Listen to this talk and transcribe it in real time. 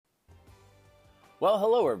Well,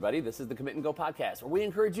 hello, everybody. This is the Commit and Go podcast, where we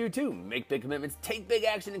encourage you to make big commitments, take big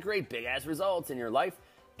action, and create big-ass results in your life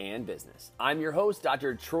and business. I'm your host,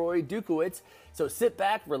 Dr. Troy Dukowitz. So sit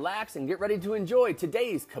back, relax, and get ready to enjoy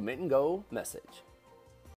today's Commit and Go message.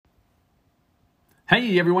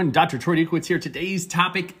 Hey, everyone. Dr. Troy Dukowitz here. Today's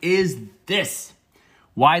topic is this: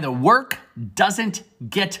 why the work doesn't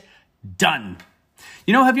get done.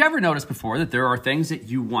 You know, have you ever noticed before that there are things that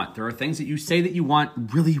you want? There are things that you say that you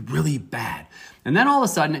want really, really bad. And then all of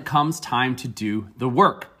a sudden it comes time to do the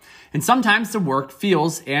work. And sometimes the work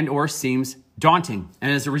feels and or seems daunting.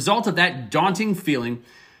 And as a result of that daunting feeling,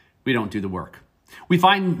 we don't do the work. We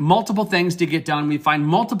find multiple things to get done. We find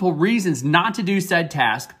multiple reasons not to do said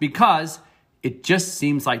task because it just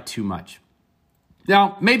seems like too much.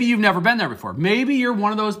 Now, maybe you've never been there before. Maybe you're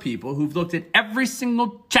one of those people who've looked at every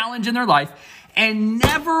single challenge in their life and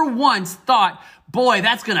never once thought, boy,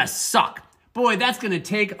 that's going to suck. Boy, that's going to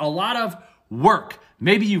take a lot of work.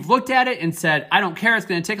 Maybe you've looked at it and said, I don't care. It's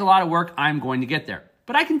going to take a lot of work. I'm going to get there.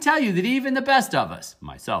 But I can tell you that even the best of us,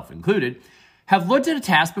 myself included, have looked at a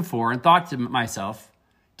task before and thought to myself,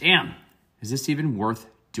 damn, is this even worth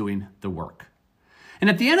doing the work? And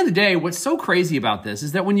at the end of the day, what's so crazy about this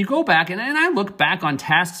is that when you go back, and I look back on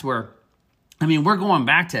tasks where, we're going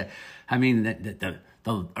back to,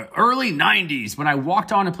 the early 90s when I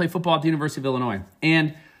walked on to play football at the University of Illinois.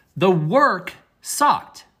 And the work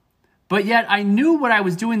sucked. But yet I knew what I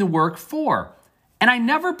was doing the work for. And I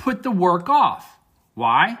never put the work off.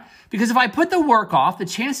 Why? Because if I put the work off, the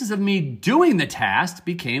chances of me doing the task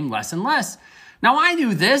became less and less. Now, I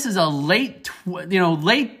knew this as a late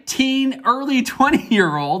teen, early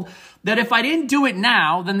 20-year-old, that if I didn't do it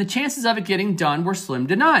now, then the chances of it getting done were slim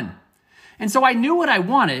to none. And so I knew what I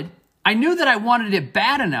wanted. I knew that I wanted it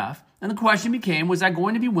bad enough. And the question became, was I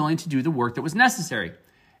going to be willing to do the work that was necessary?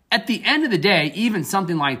 At the end of the day, even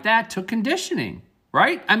something like that took conditioning,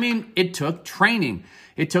 right? It took training.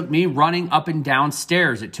 It took me running up and down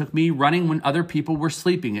stairs. It took me running when other people were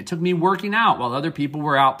sleeping. It took me working out while other people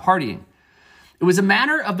were out partying. It was a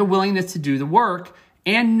matter of the willingness to do the work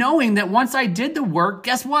and knowing that once I did the work,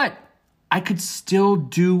 guess what? I could still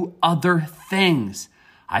do other things.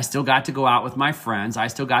 I still got to go out with my friends. I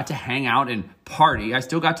still got to hang out and party. I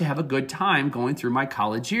still got to have a good time going through my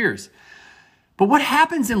college years. But what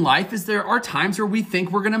happens in life is there are times where we think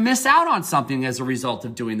we're going to miss out on something as a result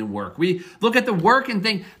of doing the work. We look at the work and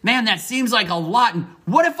think, man, that seems like a lot. And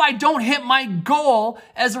what if I don't hit my goal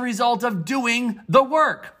as a result of doing the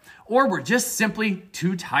work? Or we're just simply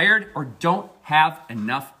too tired or don't have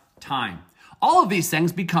enough time. All of these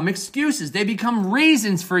things become excuses. They become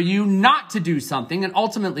reasons for you not to do something, and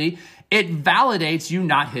ultimately, it validates you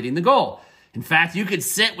not hitting the goal. In fact, you could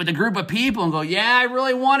sit with a group of people and go, yeah, I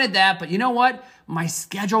really wanted that, but you know what? My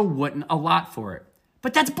schedule wouldn't allot for it.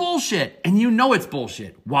 But that's bullshit, and you know it's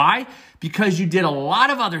bullshit. Why? Because you did a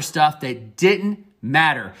lot of other stuff that didn't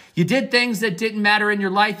matter. You did things that didn't matter in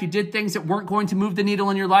your life. You did things that weren't going to move the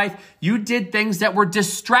needle in your life. You did things that were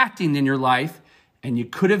distracting in your life, and you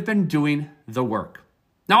could have been doing the work.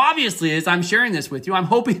 Now, obviously, as I'm sharing this with you, I'm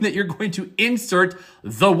hoping that you're going to insert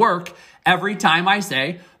the work every time I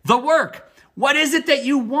say the work. What is it that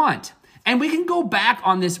you want? And we can go back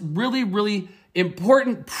on this really, really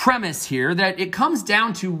important premise here that it comes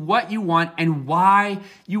down to what you want and why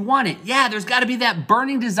you want it. Yeah, there's got to be that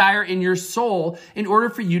burning desire in your soul in order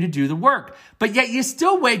for you to do the work. But yet you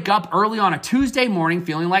still wake up early on a Tuesday morning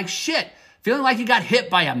feeling like shit. Feeling like you got hit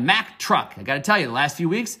by a Mack truck. I got to tell you, the last few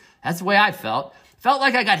weeks, that's the way I felt. Felt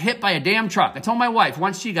like I got hit by a damn truck. I told my wife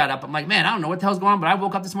once she got up, I'm like, man, I don't know what the hell's going on, but I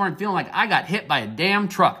woke up this morning feeling like I got hit by a damn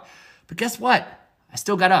truck. But guess what? I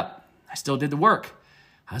still got up. I still did the work.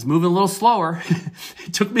 I was moving a little slower.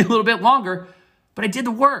 It took me a little bit longer, but I did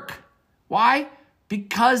the work. Why?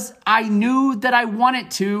 Because I knew that I wanted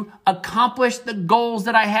to accomplish the goals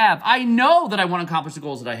that I have. I know that I want to accomplish the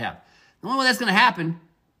goals that I have. The only way that's going to happen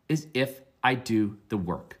is if I do the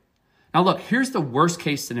work. Now look, here's the worst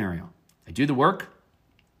case scenario. I do the work,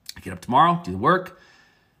 I get up tomorrow, do the work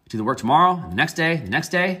tomorrow, and the next day,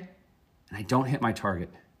 and I don't hit my target.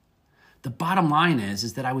 The bottom line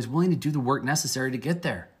is that I was willing to do the work necessary to get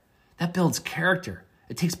there. That builds character.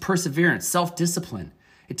 It takes perseverance, self-discipline.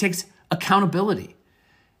 It takes accountability.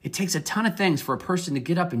 It takes a ton of things for a person to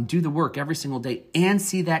get up and do the work every single day and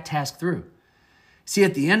see that task through. See,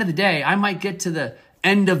 at the end of the day, I might get to the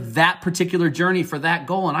end of that particular journey for that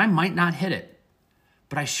goal and I might not hit it.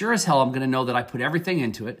 But I sure as hell am going to know that I put everything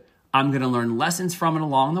into it. I'm going to learn lessons from it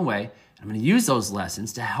along the way. I'm going to use those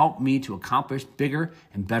lessons to help me to accomplish bigger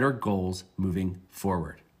and better goals moving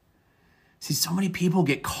forward. See, so many people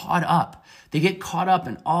get caught up. They get caught up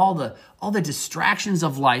in all the distractions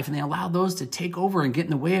of life, and they allow those to take over and get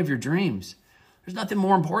in the way of your dreams. There's nothing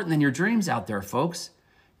more important than your dreams out there, folks.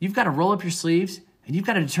 You've got to roll up your sleeves, and you've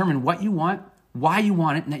got to determine what you want, why you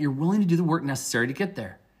want it, and that you're willing to do the work necessary to get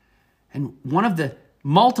there. And one of the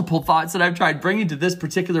multiple thoughts that I've tried bringing to this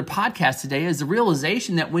particular podcast today is the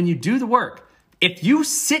realization that when you do the work, if you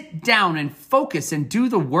sit down and focus and do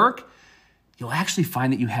the work, you'll actually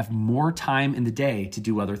find that you have more time in the day to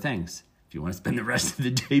do other things. If you want to spend the rest of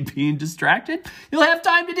the day being distracted, you'll have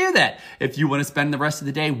time to do that. If you want to spend the rest of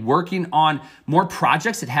the day working on more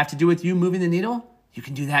projects that have to do with you moving the needle, you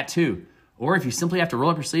can do that too. Or if you simply have to roll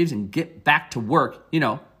up your sleeves and get back to work,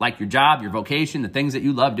 like your job, your vocation, the things that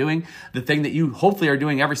you love doing, the thing that you hopefully are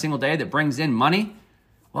doing every single day that brings in money,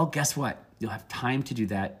 well, guess what? You'll have time to do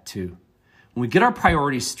that too. When we get our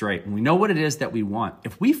priorities straight, when we know what it is that we want,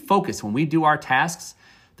 if we focus when we do our tasks,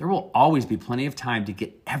 there will always be plenty of time to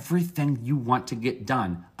get everything you want to get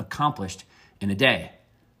done accomplished in a day.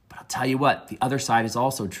 But I'll tell you what, the other side is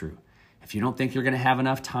also true. If you don't think you're going to have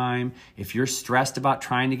enough time, if you're stressed about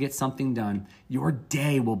trying to get something done, your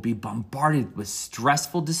day will be bombarded with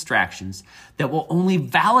stressful distractions that will only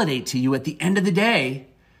validate to you at the end of the day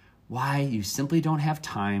why you simply don't have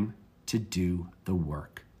time to do the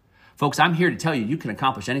work. Folks, I'm here to tell you can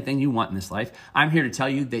accomplish anything you want in this life. I'm here to tell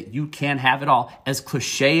you that you can have it all. As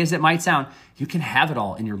cliche as it might sound, you can have it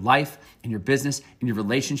all in your life, in your business, in your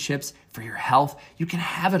relationships, for your health. You can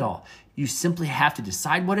have it all. You simply have to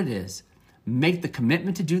decide what it is, make the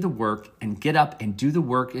commitment to do the work, and get up and do the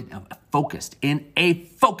work in a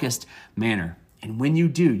focused manner. And when you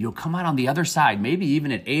do, you'll come out on the other side, maybe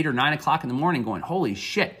even at 8 or 9 o'clock in the morning going, holy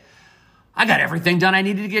shit, I got everything done I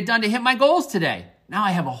needed to get done to hit my goals today. Now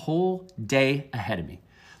I have a whole day ahead of me.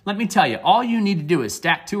 Let me tell you, all you need to do is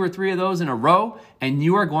stack 2 or 3 of those in a row, and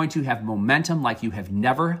you are going to have momentum like you have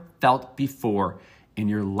never felt before in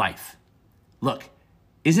your life. Look,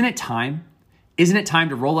 isn't it time? Isn't it time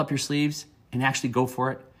to roll up your sleeves and actually go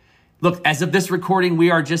for it? Look, as of this recording,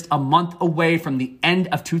 we are just a month away from the end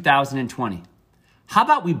of 2020. How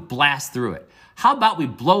about we blast through it? How about we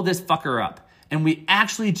blow this fucker up? And we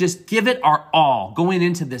actually just give it our all going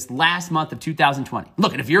into this last month of 2020.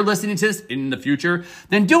 Look, and if you're listening to this in the future,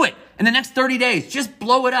 then do it. In the next 30 days, just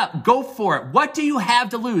blow it up. Go for it. What do you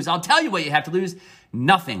have to lose? I'll tell you what you have to lose.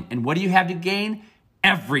 Nothing. And what do you have to gain?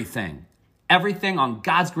 Everything. Everything on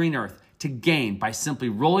God's green earth to gain by simply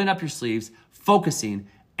rolling up your sleeves, focusing,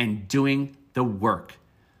 and doing the work.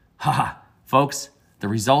 Folks, the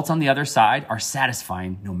results on the other side are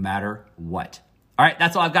satisfying no matter what. All right,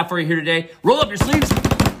 that's all I've got for you here today. Roll up your sleeves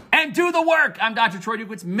and do the work. I'm Dr. Troy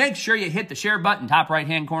Dukowitz. Make sure you hit the share button, top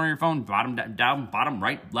right-hand corner of your phone, bottom down, bottom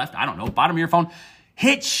right, left, I don't know, bottom of your phone.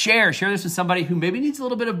 Hit share. Share this with somebody who maybe needs a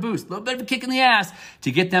little bit of boost, a little bit of a kick in the ass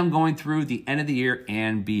to get them going through the end of the year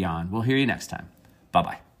and beyond. We'll hear you next time.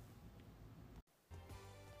 Bye-bye.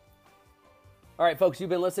 All right, folks, you've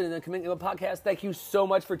been listening to the Commit and Go podcast. Thank you so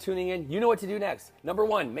much for tuning in. You know what to do next. Number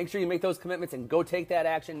 1, make sure you make those commitments and go take that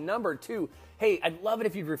action. Number 2, hey, I'd love it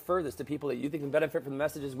if you'd refer this to people that you think can benefit from the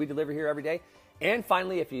messages we deliver here every day. And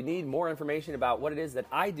finally, if you need more information about what it is that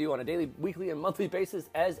I do on a daily, weekly, and monthly basis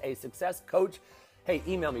as a success coach, hey,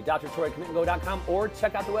 email me, drtroy@commitandgo.com, or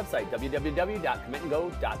check out the website,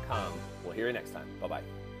 www.commitandgo.com. We'll hear you next time.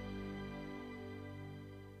 Bye-bye.